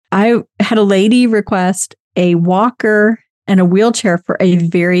I had a lady request a walker and a wheelchair for a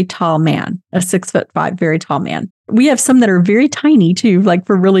very tall man, a 6'5", very tall man. We have some that are very tiny too, like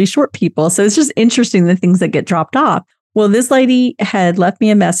for really short people. So it's just interesting the things that get dropped off. Well, this lady had left me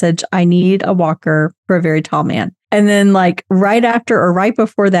a message. I need a walker for a very tall man. And then like right after or right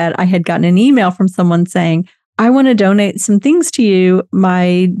before that, I had gotten an email from someone saying, I want to donate some things to you.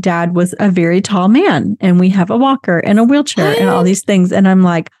 My dad was a very tall man and we have a walker and a wheelchair and all these things. And I'm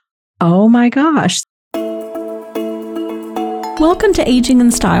like, oh my gosh. Welcome to Aging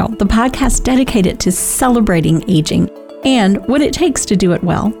in Style, the podcast dedicated to celebrating aging and what it takes to do it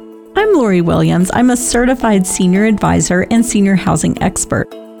well. I'm Lori Williams. I'm a certified senior advisor and senior housing expert.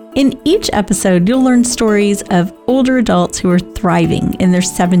 In each episode, you'll learn stories of older adults who are thriving in their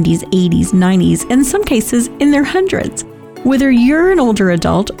 70s, 80s, 90s, and in some cases in their hundreds. Whether you're an older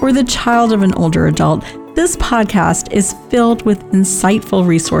adult or the child of an older adult, this podcast is filled with insightful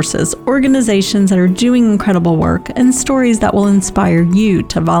resources, organizations that are doing incredible work, and stories that will inspire you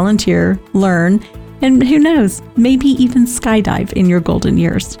to volunteer, learn, and who knows, maybe even skydive in your golden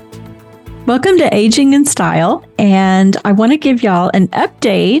years. Welcome to Aging in Style, and I want to give y'all an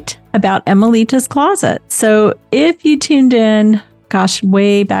update about Emelita's Closet. So if you tuned in,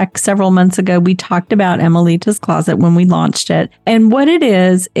 way back several months ago, we talked about Emelita's Closet when we launched it. And what it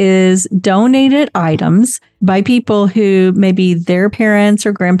is donated items by people who maybe their parents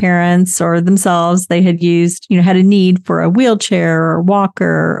or grandparents or themselves, they had used, had a need for a wheelchair or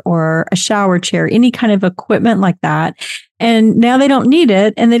walker or a shower chair, any kind of equipment like that. And now they don't need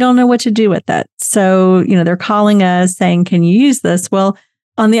it and they don't know what to do with it. So, they're calling us saying, can you use this? Well,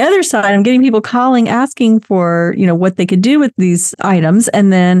 on the other side, I'm getting people calling, asking for, what they could do with these items.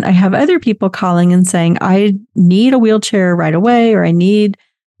 And then I have other people calling and saying, I need a wheelchair right away, or I need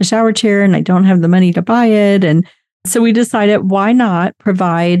a shower chair and I don't have the money to buy it. And so we decided, why not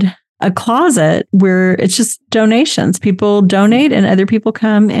provide a closet where it's just donations. People donate and other people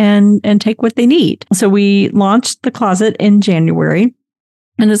come and take what they need. So we launched the closet in January.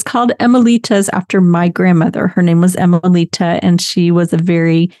 And it's called Emelita's after my grandmother. Her name was Emelita, and she was a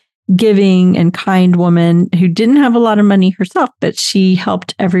very giving and kind woman who didn't have a lot of money herself, but she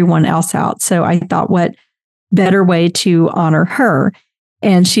helped everyone else out. So I thought, what better way to honor her?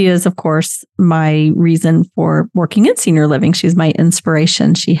 And she is, of course, my reason for working in senior living. She's my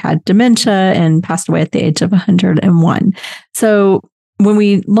inspiration. She had dementia and passed away at the age of 101. So when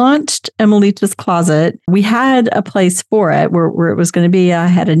we launched Emelita's Closet, we had a place for it where it was going to be. I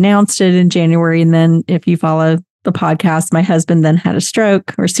had announced it in January. And then if you follow the podcast, my husband then had a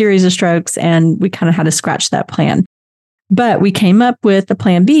stroke or series of strokes, and we kind of had to scratch that plan. But we came up with a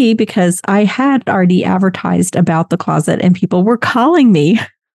plan B because I had already advertised about the closet and people were calling me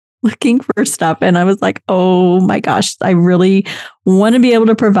looking for stuff. And I was like, oh my gosh, I really want to be able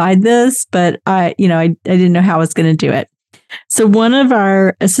to provide this, but I didn't know how I was going to do it. So one of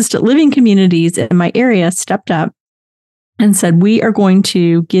our assisted living communities in my area stepped up and said, we are going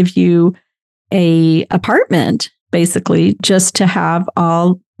to give you a apartment, basically, just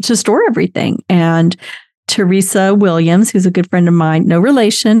to store everything. And Teresa Williams, who's a good friend of mine, no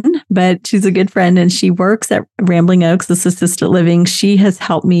relation, but she's a good friend, and she works at Rambling Oaks, this assisted living. She has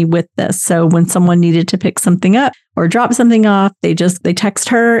helped me with this. So when someone needed to pick something up or drop something off, they text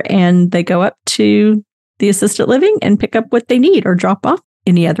her and they go up to the assisted living and pick up what they need or drop off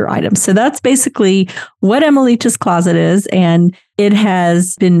any other items. So that's basically what Emelita's Closet is. And it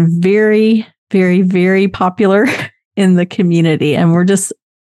has been very, very, very popular in the community. And we're just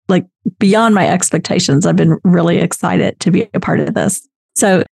like beyond my expectations. I've been really excited to be a part of this.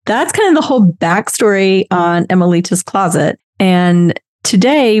 So that's kind of the whole backstory on Emelita's Closet. And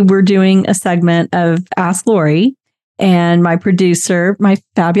today we're doing a segment of Ask Lori. And my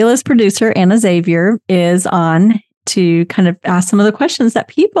fabulous producer, Anna Xavier, is on to kind of ask some of the questions that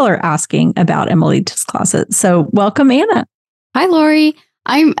people are asking about Emelita's Closet. So welcome, Anna. Hi, Lori.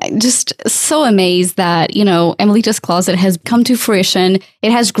 I'm just so amazed that, Emelita's Closet has come to fruition.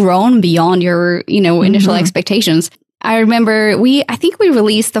 It has grown beyond your, initial expectations. I remember I think we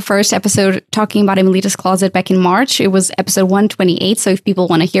released the first episode talking about Emelita's Closet back in March. It was episode 128. So if people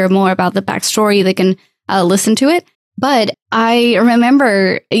want to hear more about the backstory, they can listen to it. But I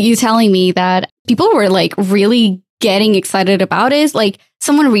remember you telling me that people were like really getting excited about it. Like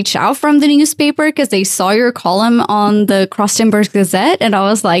someone reached out from the newspaper because they saw your column on the Cross Timbers Gazette. And I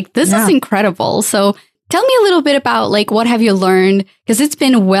was like, this is incredible. So tell me a little bit about like, what have you learned? Because it's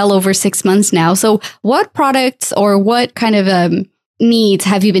been well over 6 months now. So what products or what kind of needs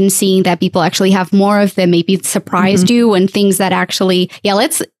have you been seeing that people actually have more of that maybe surprised you, and things that actually,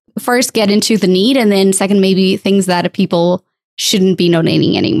 let's first get into the need, and then second, maybe things that people shouldn't be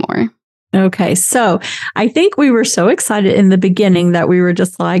donating anymore? Okay. So I think we were so excited in the beginning that we were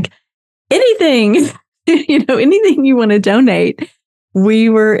just like, anything, anything you want to donate. We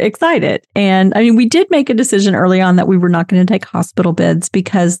were excited. And I mean, we did make a decision early on that we were not going to take hospital beds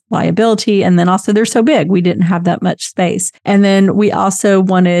because liability. And then also they're so big, we didn't have that much space. And then we also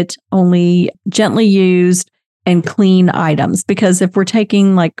wanted only gently used and clean items, because if we're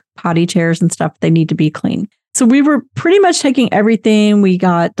taking like potty chairs and stuff, they need to be clean. So we were pretty much taking everything. We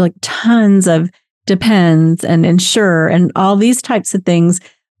got like tons of Depends and Ensure and all these types of things.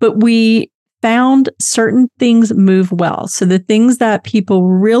 But we found certain things move well. So the things that people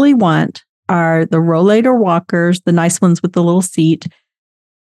really want are the rollator walkers, the nice ones with the little seat,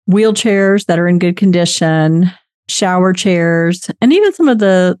 wheelchairs that are in good condition, shower chairs, and even some of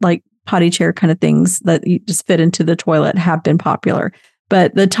the like potty chair kind of things that you just fit into the toilet have been popular.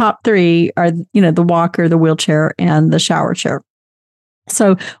 But the top three are, the walker, the wheelchair, and the shower chair.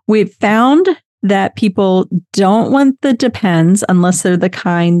 So we've found that people don't want the Depends unless they're the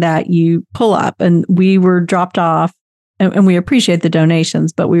kind that you pull up. And we were dropped off, and we appreciate the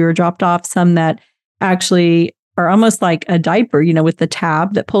donations, but we were dropped off some that actually are almost like a diaper, with the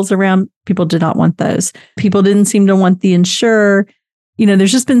tab that pulls around. People did not want those. People didn't seem to want the Ensure.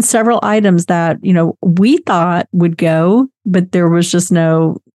 There's just been several items that, we thought would go, but there was just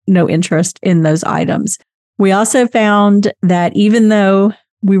no interest in those items. We also found that even though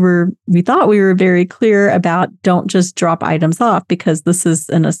we thought we were very clear about don't just drop items off because this is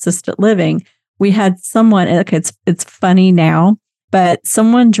an assisted living. We had someone, okay, it's funny now, but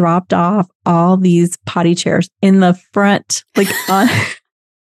someone dropped off all these potty chairs in the front, like on,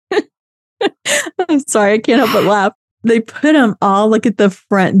 I'm sorry, I can't help but laugh. They put them all like at the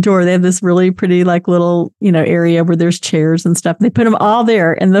front door. They have this really pretty like little, area where there's chairs and stuff. They put them all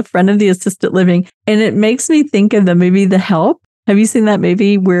there in the front of the assisted living. And it makes me think of the movie The Help. Have you seen that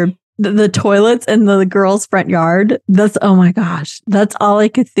movie where the toilets in the girl's front yard? Oh my gosh, that's all I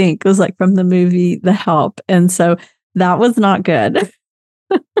could think. It was like from the movie The Help. And so that was not good.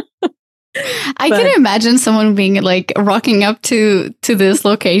 I can imagine someone being like rocking up to this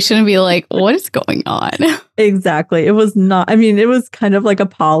location and be like, what is going on? Exactly. It was not, it was kind of like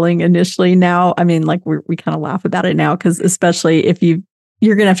appalling initially. Now, like we kind of laugh about it now, because especially if you're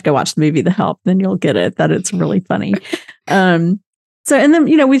going to have to go watch the movie The Help, then you'll get it, that it's really funny. So, and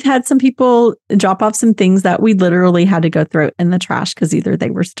then, we've had some people drop off some things that we literally had to go throw in the trash because either they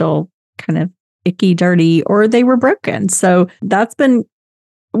were still kind of icky, dirty, or they were broken. So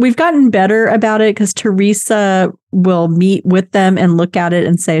we've gotten better about it because Teresa will meet with them and look at it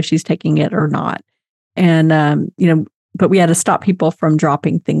and say if she's taking it or not. And, but we had to stop people from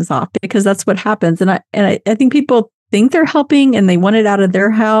dropping things off because that's what happens. And I think people think they're helping and they want it out of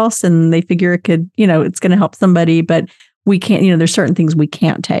their house and they figure it could, it's going to help somebody, but we can't, there's certain things we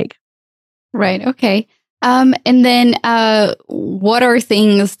can't take. Right. Okay. And then what are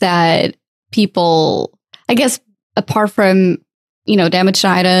things that people, I guess, apart from, damaged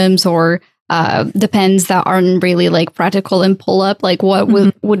items or Depends that aren't really like practical and pull up, like what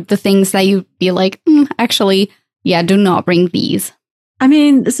would the things that you'd be like, actually, yeah, do not bring these?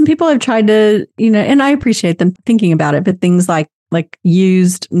 Some people have tried to, and I appreciate them thinking about it, but things like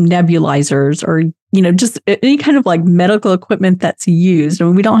used nebulizers or, just any kind of like medical equipment that's used.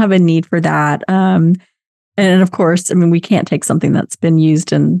 We don't have a need for that. And of course, we can't take something that's been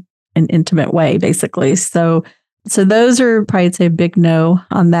used in an intimate way, basically. So those are probably, I'd say, a big no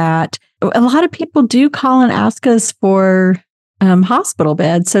on that. A lot of people do call and ask us for hospital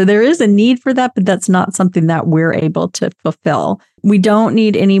beds. So there is a need for that, but that's not something that we're able to fulfill. We don't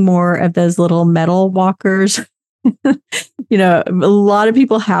need any more of those little metal walkers. A lot of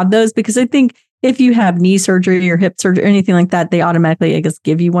people have those because I think if you have knee surgery or hip surgery or anything like that, they automatically, I guess,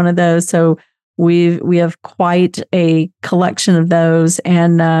 give you one of those. So we have quite a collection of those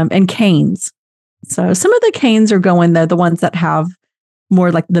and canes. So some of the canes are going, though, the ones that have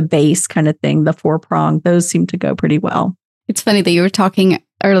more like the base kind of thing, the 4-prong, those seem to go pretty well. It's funny that you were talking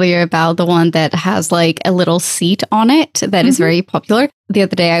earlier about the one that has like a little seat on it that is very popular. The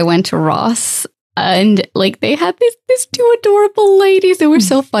other day I went to Ross and like they had these two adorable ladies. They were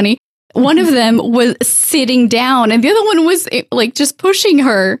so funny. One of them was sitting down and the other one was like just pushing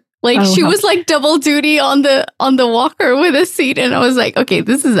her. Like she was like double duty on the walker with a seat. And I was like, okay,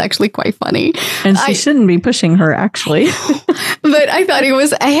 this is actually quite funny. And she shouldn't be pushing her, actually. But I thought it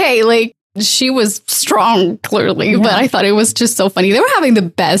was, hey, like she was strong, clearly. Yeah. But I thought it was just so funny. They were having the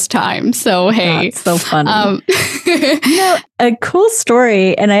best time. So, hey. That's so funny. A cool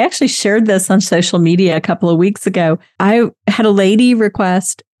story, and I actually shared this on social media a couple of weeks ago. I had a lady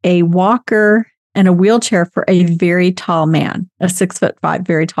request a walker and a wheelchair for a very tall man, a 6'5",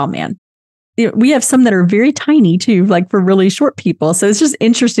 very tall man. We have some that are very tiny too, like for really short people. So it's just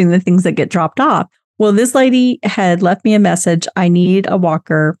interesting the things that get dropped off. Well, this lady had left me a message. I need a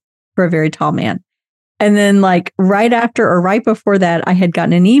walker for a very tall man. And then like right after or right before that, I had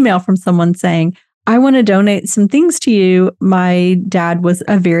gotten an email from someone saying, I want to donate some things to you. My dad was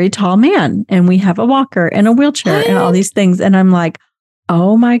a very tall man and we have a walker and a wheelchair and all these things. And I'm like,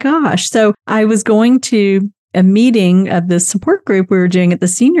 oh my gosh. So I was going to a meeting of the support group we were doing at the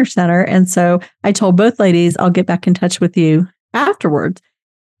senior center. And so I told both ladies, I'll get back in touch with you afterwards.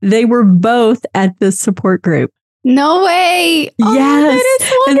 They were both at the support group. No way. Oh, yes. that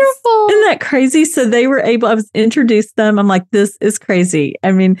is wonderful. Isn't that crazy? So they were able, I was introduced them. I'm like, this is crazy.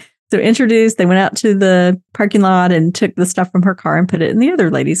 I mean, so introduced, they went out to the parking lot and took the stuff from her car and put it in the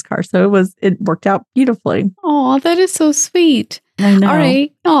other lady's car. So it worked out beautifully. Oh, that is so sweet. I know. All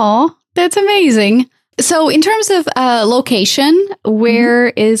right. Oh, that's amazing. So in terms of location, where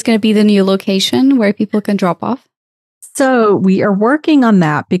is going to be the new location where people can drop off? So we are working on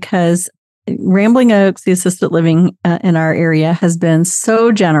that because Rambling Oaks, the assisted living in our area, has been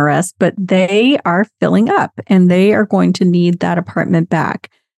so generous, but they are filling up and they are going to need that apartment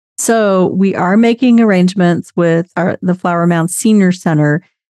back. So we are making arrangements with the Flower Mound Senior Center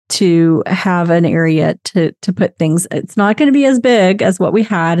to have an area to put things. It's not going to be as big as what we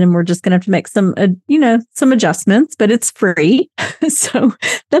had, and we're just going to have to make some adjustments, but it's free. So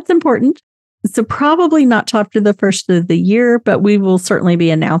that's important. So probably not till after the first of the year, but we will certainly be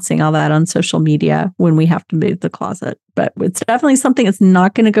announcing all that on social media when we have to move the closet. But it's definitely something that's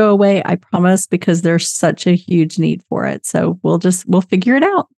not going to go away, I promise, because there's such a huge need for it. So we'll figure it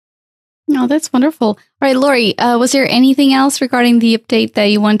out. Oh, that's wonderful. All right, Lori, was there anything else regarding the update that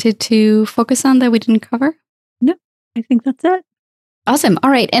you wanted to focus on that we didn't cover? No, I think that's it. Awesome. All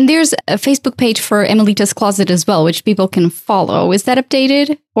right. And there's a Facebook page for Emelita's Closet as well, which people can follow. Is that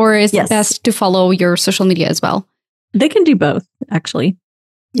updated, or is it best to follow your social media as well? They can do both, actually.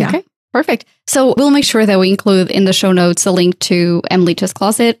 Yeah. Okay. Perfect. So we'll make sure that we include in the show notes a link to Emelita's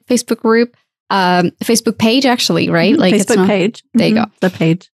Closet Facebook group, Facebook page, actually, right? Like Facebook page. There you go. The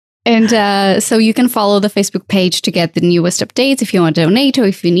page. And so you can follow the Facebook page to get the newest updates if you want to donate or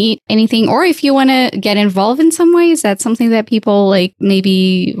if you need anything, or if you want to get involved in some way. Is that something that people like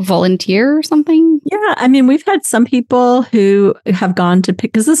maybe volunteer or something? Yeah. I mean, we've had some people who have gone to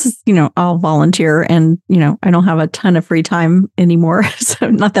pick, because this is, I'll volunteer and, I don't have a ton of free time anymore.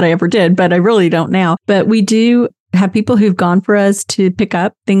 So not that I ever did, but I really don't now. But we do have people who've gone for us to pick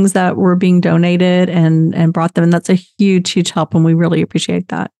up things that were being donated and brought them. And that's a huge, huge help. And we really appreciate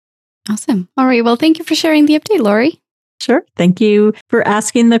that. Awesome. All right. Well, thank you for sharing the update, Lori. Sure. Thank you for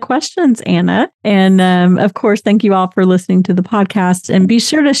asking the questions, Anna. And of course, thank you all for listening to the podcast. And be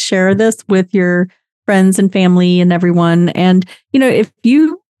sure to share this with your friends and family and everyone. And, if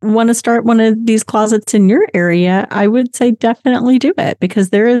you want to start one of these closets in your area, I would say definitely do it, because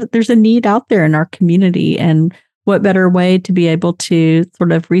there's a need out there in our community. And what better way to be able to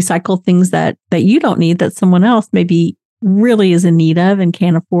sort of recycle things that you don't need, that someone else maybe really is in need of and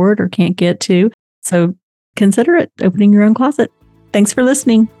can't afford or can't get to. So consider it, opening your own closet. Thanks for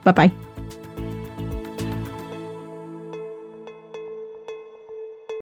listening. Bye-bye.